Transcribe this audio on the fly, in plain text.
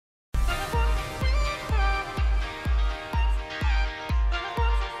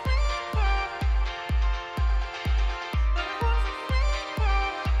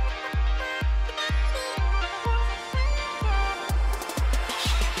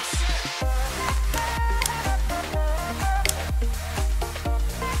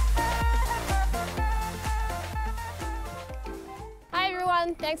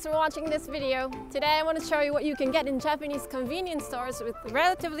Thanks for watching this video. Today I want to show you what you can get in Japanese convenience stores with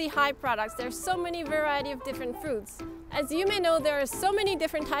relatively high products. There's so many variety of different foods. As you may know, there are so many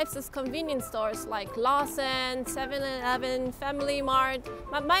different types of convenience stores like Lawson, 7-Eleven, Family Mart,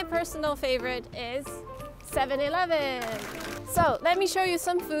 but my personal favorite is 7-Eleven. So let me show you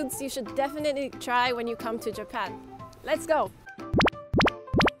some foods you should definitely try when you come to Japan. Let's go!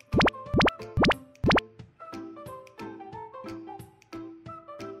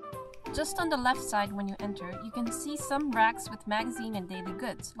 Just on the left side when you enter, you can see some racks with magazine and daily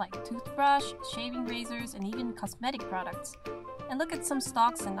goods like toothbrush, shaving razors, and even cosmetic products. And look at some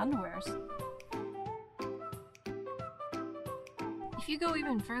stocks and underwears. If you go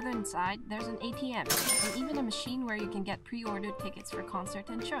even further inside, there's an ATM and even a machine where you can get pre-ordered tickets for concerts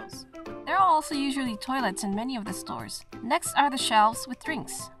and shows. There are also usually toilets in many of the stores. Next are the shelves with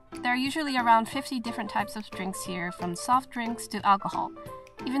drinks. There are usually around 50 different types of drinks here, from soft drinks to alcohol.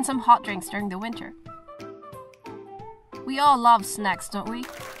 Even some hot drinks during the winter. We all love snacks, don't we?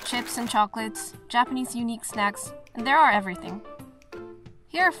 Chips and chocolates, Japanese unique snacks, and there are everything.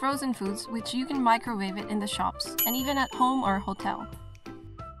 Here are frozen foods which you can microwave it in the shops, and even at home or hotel.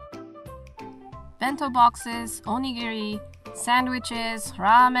 Bento boxes, onigiri, sandwiches,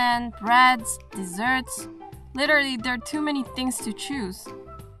 ramen, breads, desserts. Literally, there are too many things to choose.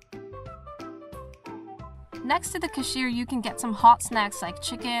 Next to the cashier, you can get some hot snacks like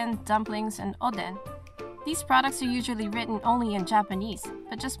chicken, dumplings, and oden. These products are usually written only in Japanese,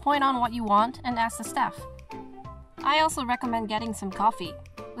 but just point on what you want and ask the staff. I also recommend getting some coffee.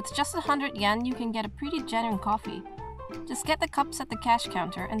 With just 100 yen, you can get a pretty genuine coffee. Just get the cups at the cash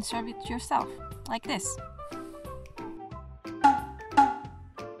counter and serve it yourself, like this.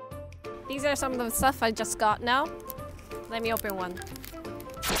 These are some of the stuff I just got now. Let me open one.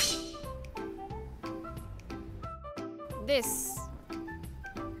 This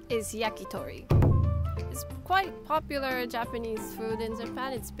is yakitori. It's quite popular Japanese food in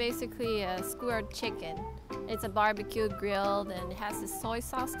Japan. It's basically a skewered chicken. It's a barbecued, grilled, and it has this soy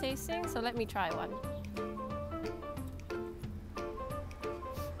sauce tasting, so let me try one.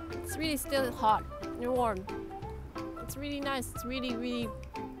 It's really still hot and warm. It's really nice. It's really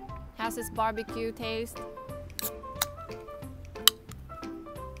has this barbecue taste.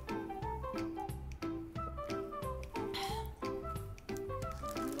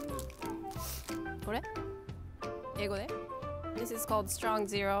 This is called Strong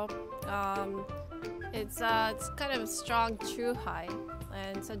Zero. It's kind of strong chuhai,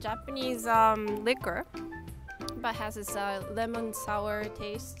 and it's a Japanese liquor, but has this lemon sour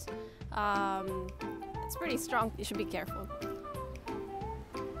taste. It's pretty strong. You should be careful.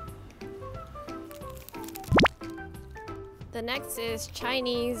 The next is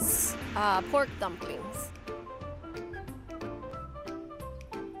Chinese pork dumplings.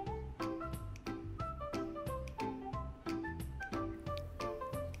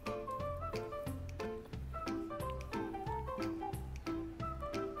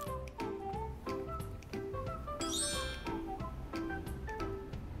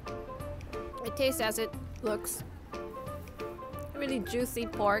 It tastes as it looks. Really juicy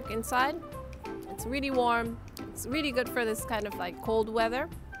pork inside. It's really warm. It's really good for this kind of like cold weather.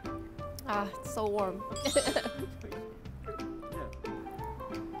 Ah, it's so warm.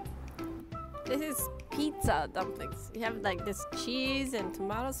 This is pizza dumplings. You have like this cheese and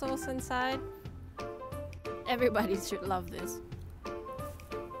tomato sauce inside. Everybody should love this.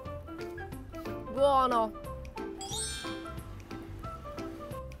 Buono!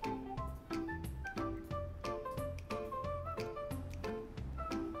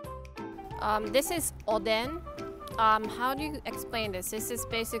 This is oden. How do you explain this? This is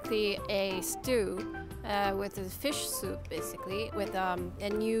basically a stew with a fish soup, basically.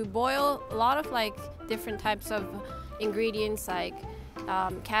 And you boil a lot of like different types of ingredients like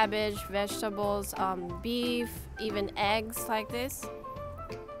cabbage, vegetables, beef, even eggs like this.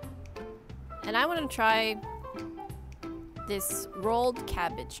 And I want to try this rolled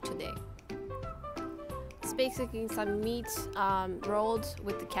cabbage today. It's basically some meat rolled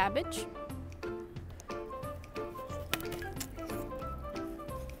with the cabbage.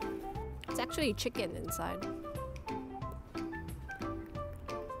 It's actually chicken inside.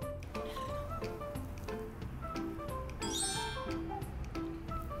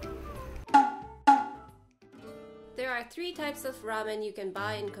 There are 3 types of ramen you can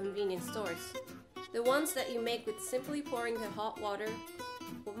buy in convenience stores. The ones that you make with simply pouring the hot water,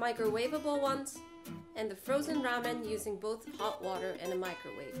 microwavable ones, and the frozen ramen using both hot water and a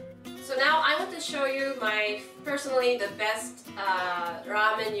microwave. So now I want to show you personally the best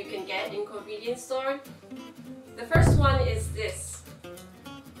ramen you can get in convenience store. The first one is this.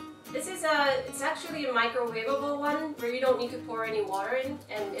 This is it's actually a microwavable one where you don't need to pour any water in,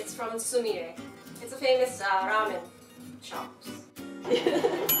 and it's from Sumire. It's a famous ramen shop.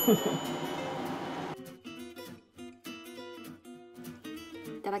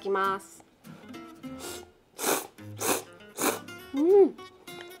 Itadakimasu.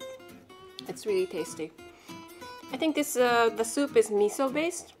 It's really tasty. I think this the soup is miso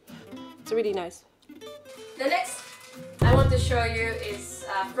based. It's really nice. The next I want to show you is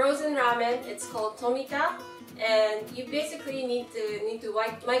frozen ramen. It's called tomita, and you basically need to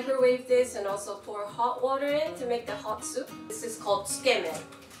microwave this and also pour hot water in to make the hot soup. This is called tsukemen.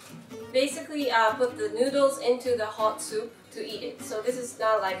 Basically, put the noodles into the hot soup to eat it. So this is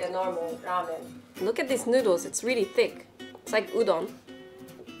not like a normal ramen. Look at these noodles. It's really thick. It's like udon.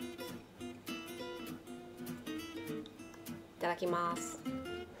 Itadakimasu.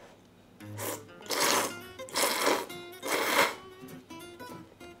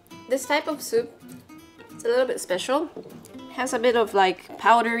 This type of soup, it's a little bit special. It has a bit of like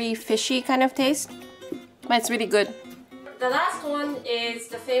powdery, fishy kind of taste, but it's really good. The last one is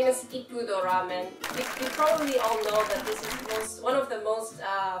the famous Ippudo ramen. You probably all know that this is one of the most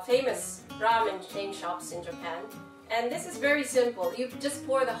famous ramen chain shops in Japan. And this is very simple. You just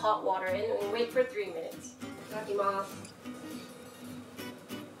pour the hot water in and wait for 3 minutes. Itadakimasu.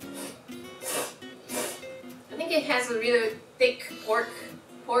 I think it has a really thick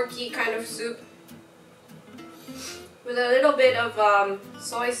porky kind of soup with a little bit of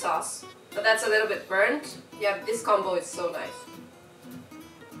soy sauce, but that's a little bit burnt. Yeah, this combo is so nice.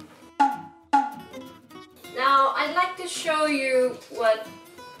 Now, I'd like to show you what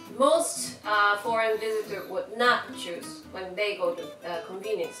most foreign visitors would not choose when they go to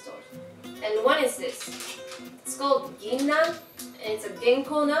convenience stores. And one is this. It's called ginnan, and it's a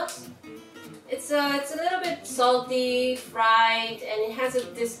genko nut. It's a little bit salty, fried, and it has a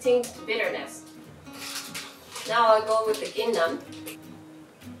distinct bitterness. Now I'll go with the ginnan.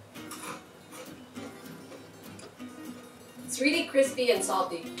 It's really crispy and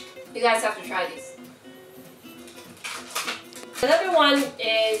salty. You guys have to try these. Another one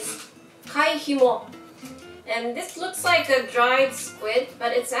is kai himo. And this looks like a dried squid,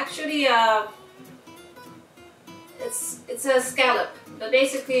 but it's actually it's a scallop. But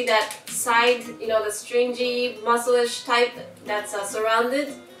basically that side, you know, the stringy, muscle-ish type that's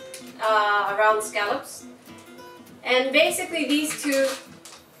surrounded around scallops. And basically these two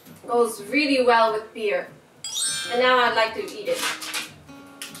goes really well with beer. And now I'd like to eat it.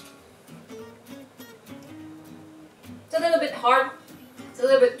 It's a little bit hard, it's a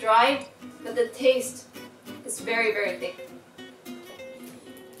little bit dry, but the taste is very, very thick.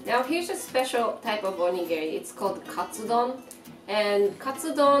 Now here's a special type of onigiri. It's called katsudon. And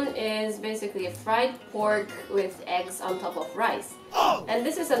katsudon is basically a fried pork with eggs on top of rice. And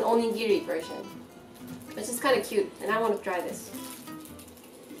this is an onigiri version, which is kind of cute, and I want to try this.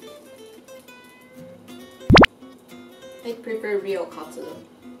 I prefer real katsudon.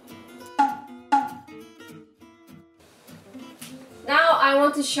 Now I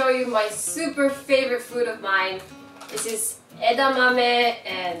want to show you my super favorite food of mine. This is edamame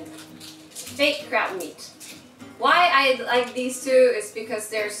and fake crab meat. Why I like these two is because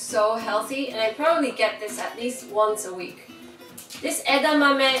they're so healthy, and I probably get this at least once a week. This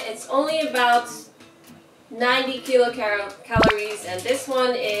edamame, it's only about 90 kilocalories, and this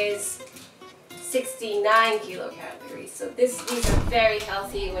one is 69 kilocalories. So these are very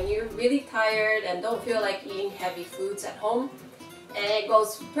healthy when you're really tired and don't feel like eating heavy foods at home. And it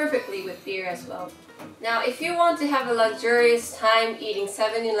goes perfectly with beer as well. Now, if you want to have a luxurious time eating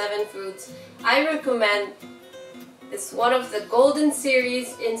 7-Eleven foods, I recommend this one of the golden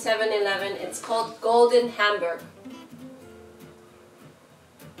series in 7-Eleven. It's called Golden Hamburg.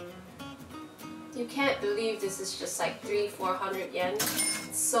 You can't believe this is just like 300-400 yen.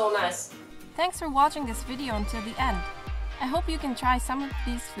 It's so nice. Thanks for watching this video until the end. I hope you can try some of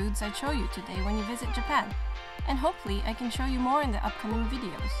these foods I show you today when you visit Japan. And hopefully I can show you more in the upcoming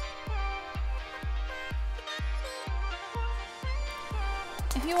videos.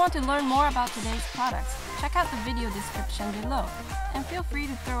 If you want to learn more about today's products, check out the video description below, and feel free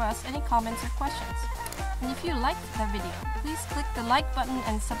to throw us any comments or questions. And if you liked the video, please click the like button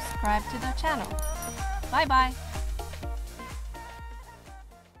and subscribe to the channel. Bye bye!